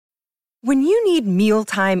When you need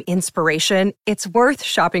mealtime inspiration, it's worth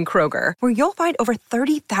shopping Kroger, where you'll find over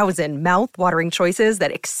 30,000 mouth-watering choices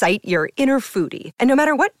that excite your inner foodie. And no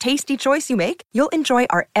matter what tasty choice you make, you'll enjoy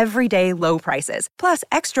our everyday low prices, plus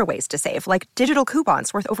extra ways to save, like digital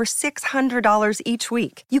coupons worth over $600 each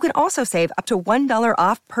week. You can also save up to $1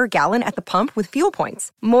 off per gallon at the pump with fuel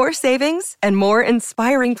points. More savings and more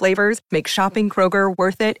inspiring flavors make shopping Kroger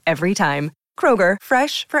worth it every time. Kroger,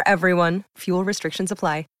 fresh for everyone. Fuel restrictions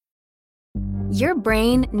apply. Your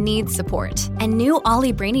brain needs support, and new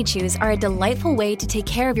Ollie Brainy Chews are a delightful way to take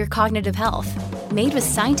care of your cognitive health. Made with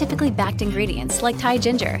scientifically backed ingredients like Thai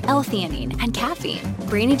ginger, L-theanine, and caffeine,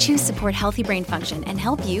 Brainy Chews support healthy brain function and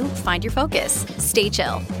help you find your focus, stay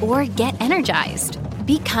chill, or get energized.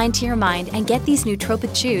 Be kind to your mind and get these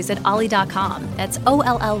nootropic chews at ollie.com. That's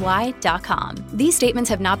OLLY.com. These statements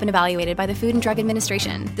have not been evaluated by the Food and Drug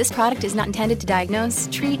Administration. This product is not intended to diagnose,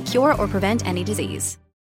 treat, cure, or prevent any disease.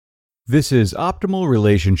 This is Optimal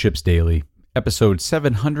Relationships Daily, episode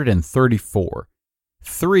 734.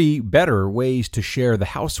 3 Better Ways to Share the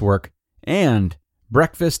Housework, and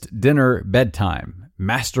Breakfast, Dinner, Bedtime,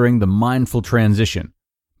 Mastering the Mindful Transition,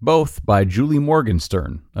 both by Julie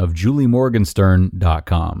Morgenstern of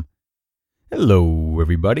juliemorgenstern.com. Hello,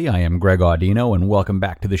 everybody. I am Greg Audino, and welcome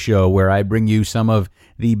back to the show where I bring you some of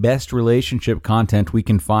the best relationship content we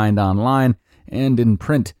can find online and in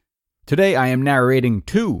print. Today, I am narrating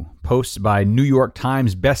 2 posts by New York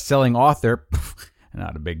Times bestselling author,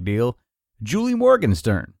 not a big deal, Julie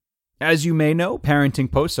Morgenstern. As you may know,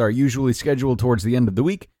 parenting posts are usually scheduled towards the end of the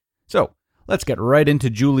week, so let's get right into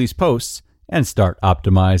Julie's posts and start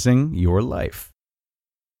optimizing your life.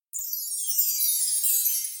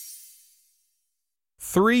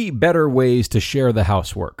 3 Better Ways to Share the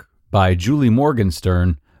Housework by Julie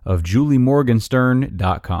Morgenstern of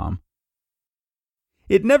juliemorgenstern.com.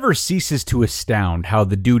 It never ceases to astound how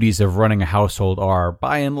the duties of running a household are,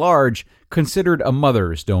 by and large, considered a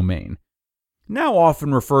mother's domain. Now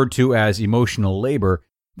often referred to as emotional labor,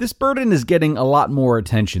 this burden is getting a lot more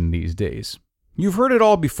attention these days. You've heard it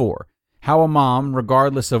all before, how a mom,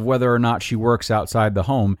 regardless of whether or not she works outside the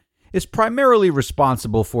home, is primarily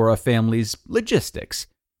responsible for a family's logistics,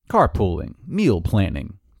 carpooling, meal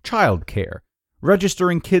planning, childcare,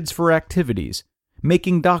 registering kids for activities,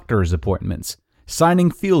 making doctor's appointments, signing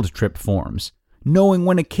field trip forms, knowing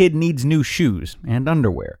when a kid needs new shoes and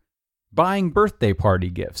underwear, buying birthday party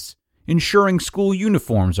gifts, ensuring school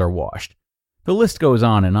uniforms are washed. The list goes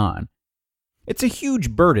on and on. It's a huge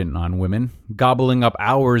burden on women, gobbling up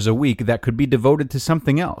hours a week that could be devoted to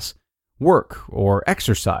something else, work or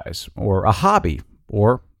exercise or a hobby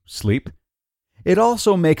or sleep. It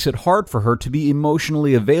also makes it hard for her to be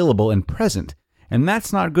emotionally available and present, and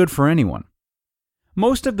that's not good for anyone.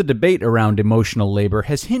 Most of the debate around emotional labor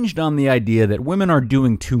has hinged on the idea that women are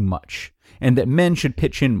doing too much, and that men should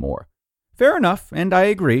pitch in more. Fair enough, and I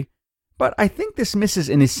agree, but I think this misses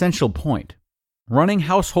an essential point. Running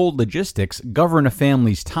household logistics govern a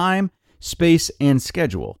family's time, space, and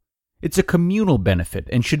schedule. It's a communal benefit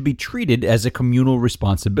and should be treated as a communal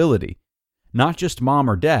responsibility. Not just mom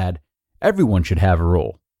or dad, everyone should have a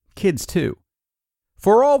role. Kids too.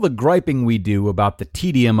 For all the griping we do about the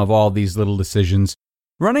tedium of all these little decisions,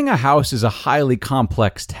 running a house is a highly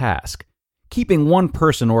complex task. Keeping one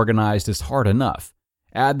person organized is hard enough.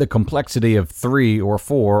 Add the complexity of 3 or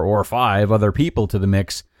 4 or 5 other people to the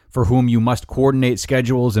mix for whom you must coordinate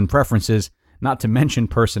schedules and preferences, not to mention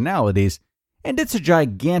personalities, and it's a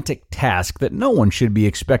gigantic task that no one should be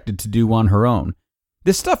expected to do on her own.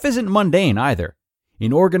 This stuff isn't mundane either.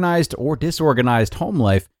 An organized or disorganized home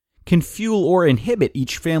life can fuel or inhibit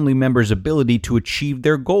each family member's ability to achieve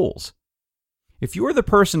their goals. If you're the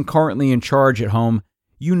person currently in charge at home,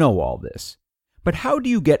 you know all this. But how do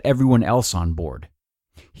you get everyone else on board?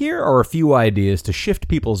 Here are a few ideas to shift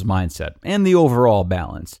people's mindset and the overall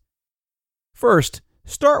balance. First,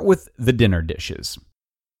 start with the dinner dishes.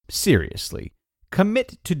 Seriously,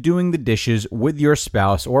 commit to doing the dishes with your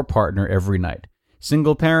spouse or partner every night.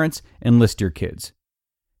 Single parents, enlist your kids.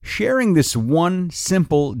 Sharing this one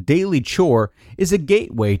simple daily chore is a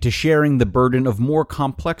gateway to sharing the burden of more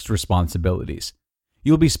complex responsibilities.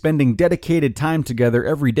 You'll be spending dedicated time together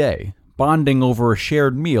every day, bonding over a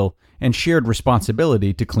shared meal and shared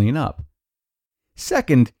responsibility to clean up.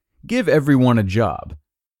 Second, give everyone a job.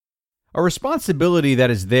 A responsibility that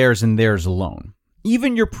is theirs and theirs alone.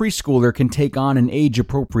 Even your preschooler can take on an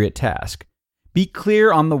age-appropriate task. Be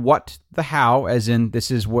clear on the what, the how, as in this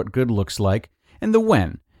is what good looks like, and the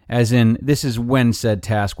when, as in this is when said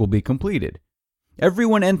task will be completed.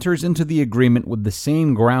 Everyone enters into the agreement with the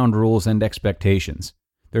same ground rules and expectations.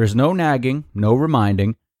 There is no nagging, no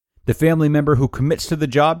reminding. The family member who commits to the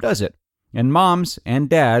job does it, and moms and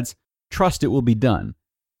dads trust it will be done.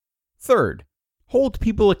 Third, hold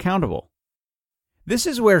people accountable. This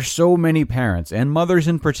is where so many parents, and mothers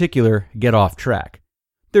in particular, get off track.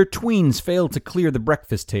 Their tweens fail to clear the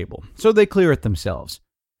breakfast table, so they clear it themselves.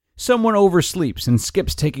 Someone oversleeps and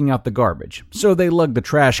skips taking out the garbage, so they lug the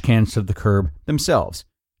trash cans to the curb themselves.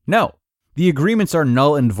 No, the agreements are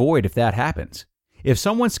null and void if that happens. If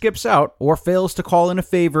someone skips out or fails to call in a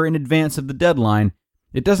favor in advance of the deadline,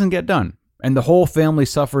 it doesn't get done, and the whole family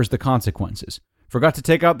suffers the consequences. Forgot to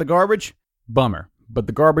take out the garbage? Bummer, but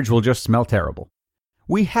the garbage will just smell terrible.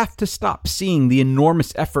 We have to stop seeing the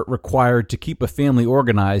enormous effort required to keep a family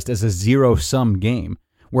organized as a zero-sum game,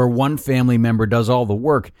 where one family member does all the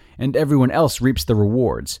work and everyone else reaps the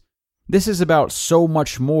rewards. This is about so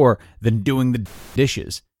much more than doing the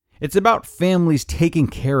dishes. It's about families taking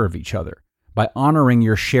care of each other by honoring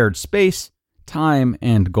your shared space, time,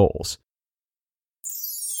 and goals.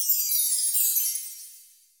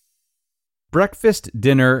 Breakfast,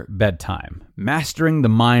 Dinner, Bedtime, Mastering the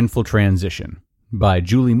Mindful Transition by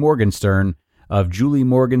Julie Morgenstern of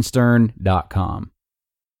juliemorgenstern.com.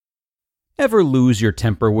 Ever lose your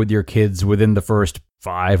temper with your kids within the first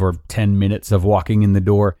 5 or 10 minutes of walking in the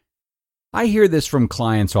door? I hear this from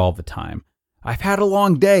clients all the time. I've had a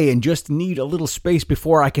long day and just need a little space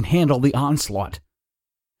before I can handle the onslaught.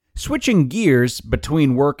 Switching gears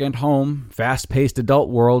between work and home, fast-paced adult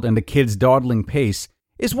world, and a kid's dawdling pace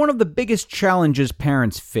is one of the biggest challenges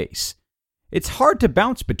parents face. It's hard to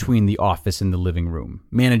bounce between the office and the living room,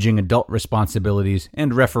 managing adult responsibilities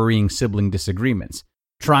and refereeing sibling disagreements,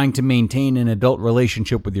 trying to maintain an adult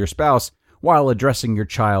relationship with your spouse while addressing your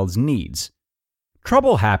child's needs.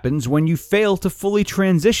 Trouble happens when you fail to fully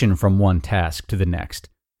transition from one task to the next.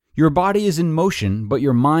 Your body is in motion, but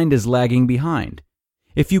your mind is lagging behind.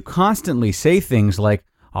 If you constantly say things like,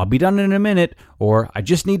 "I'll be done in a minute," or "I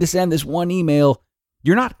just need to send this one email,"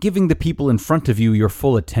 you're not giving the people in front of you your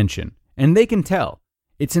full attention. And they can tell.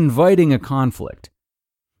 It's inviting a conflict.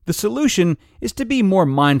 The solution is to be more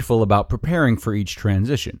mindful about preparing for each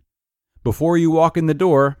transition. Before you walk in the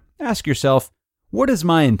door, ask yourself, what is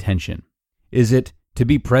my intention? Is it to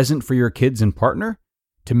be present for your kids and partner?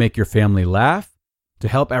 To make your family laugh? To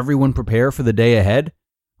help everyone prepare for the day ahead?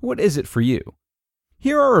 What is it for you?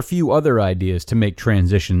 Here are a few other ideas to make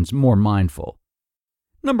transitions more mindful.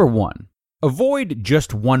 Number 1, avoid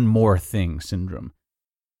just one more thing syndrome.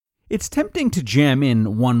 It's tempting to jam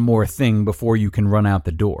in one more thing before you can run out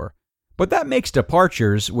the door, but that makes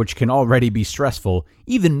departures, which can already be stressful,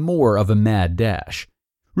 even more of a mad dash.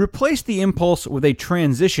 Replace the impulse with a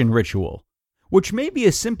transition ritual, which may be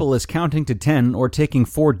as simple as counting to 10 or taking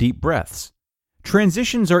 4 deep breaths.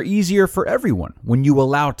 Transitions are easier for everyone when you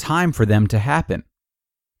allow time for them to happen.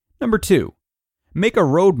 Number 2, make a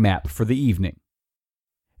roadmap for the evening.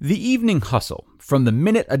 The evening hustle, from the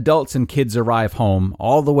minute adults and kids arrive home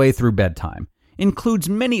all the way through bedtime, includes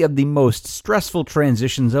many of the most stressful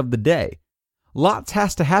transitions of the day. Lots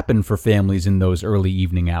has to happen for families in those early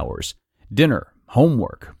evening hours. Dinner,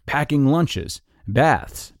 homework, packing lunches,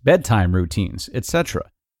 baths, bedtime routines, etc.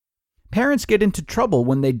 Parents get into trouble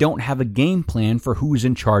when they don't have a game plan for who's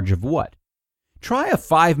in charge of what. Try a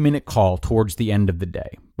 5-minute call towards the end of the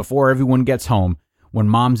day, before everyone gets home, when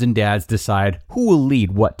moms and dads decide who will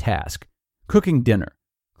lead what task. Cooking dinner,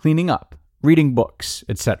 cleaning up, reading books,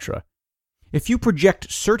 etc. If you project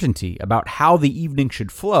certainty about how the evening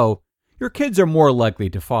should flow, your kids are more likely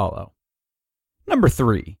to follow. Number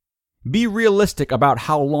 3, be realistic about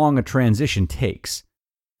how long a transition takes.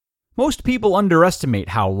 Most people underestimate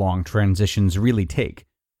how long transitions really take.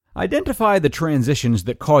 Identify the transitions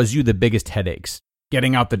that cause you the biggest headaches.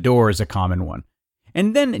 Getting out the door is a common one.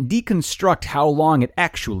 And then deconstruct how long it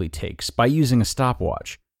actually takes by using a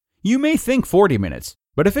stopwatch. You may think 40 minutes,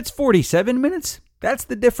 but if it's 47 minutes, that's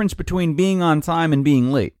the difference between being on time and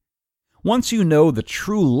being late. Once you know the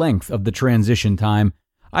true length of the transition time,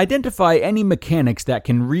 identify any mechanics that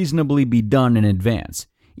can reasonably be done in advance,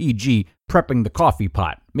 e.g., prepping the coffee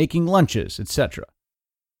pot, making lunches, etc.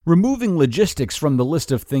 Removing logistics from the list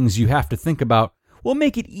of things you have to think about will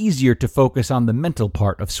make it easier to focus on the mental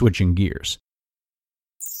part of switching gears.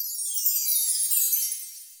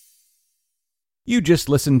 You just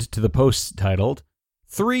listened to the posts titled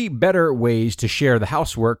 3 Better Ways to Share the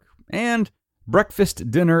Housework and Breakfast,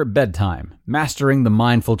 Dinner, Bedtime, Mastering the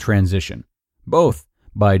Mindful Transition, both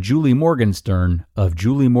by Julie Morgenstern of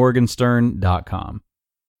juliemorgenstern.com.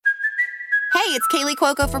 Hey, it's Kaylee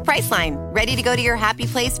Cuoco for Priceline. Ready to go to your happy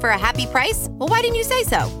place for a happy price? Well, why didn't you say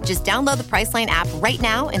so? Just download the Priceline app right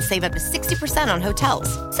now and save up to 60% on hotels.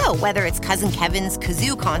 So whether it's Cousin Kevin's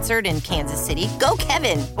Kazoo Concert in Kansas City, go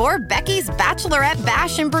Kevin, or Becky's Bachelorette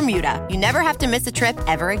Bash in Bermuda, you never have to miss a trip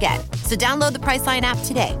ever again. So download the Priceline app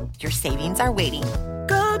today. Your savings are waiting.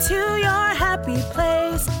 Go to your happy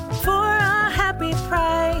place for a happy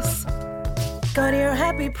price. Go to your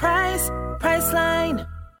happy price, Priceline.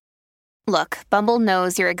 Look, Bumble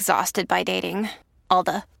knows you're exhausted by dating. All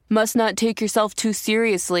the, must not take yourself too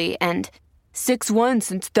seriously, and 6'1"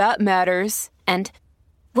 since that matters, and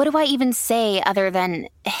what do I even say other than,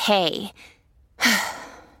 hey?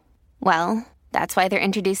 Well, that's why they're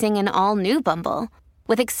introducing an all-new Bumble,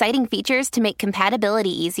 with exciting features to make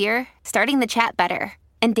compatibility easier, starting the chat better,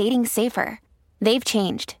 and dating safer. They've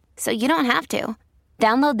changed, so you don't have to.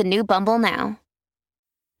 Download the new Bumble now.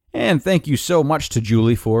 And thank you so much to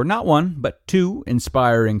Julie for not one, but two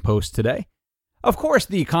inspiring posts today. Of course,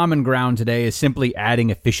 the common ground today is simply adding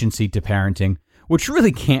efficiency to parenting, which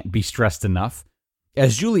really can't be stressed enough.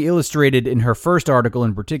 As Julie illustrated in her first article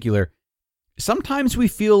in particular, sometimes we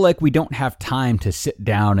feel like we don't have time to sit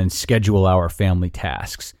down and schedule our family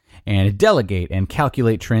tasks, and delegate and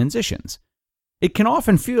calculate transitions. It can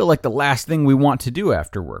often feel like the last thing we want to do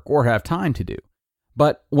after work or have time to do.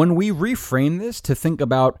 But when we reframe this to think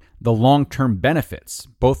about the long-term benefits,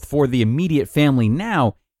 both for the immediate family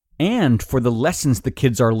now and for the lessons the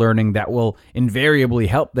kids are learning that will invariably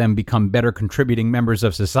help them become better contributing members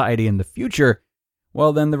of society in the future,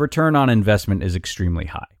 well, then the return on investment is extremely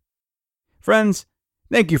high. Friends,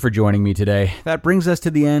 thank you for joining me today. That brings us to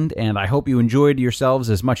the end, and I hope you enjoyed yourselves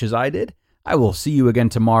as much as I did. I will see you again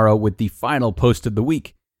tomorrow with the final post of the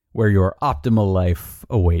week, where your optimal life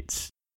awaits.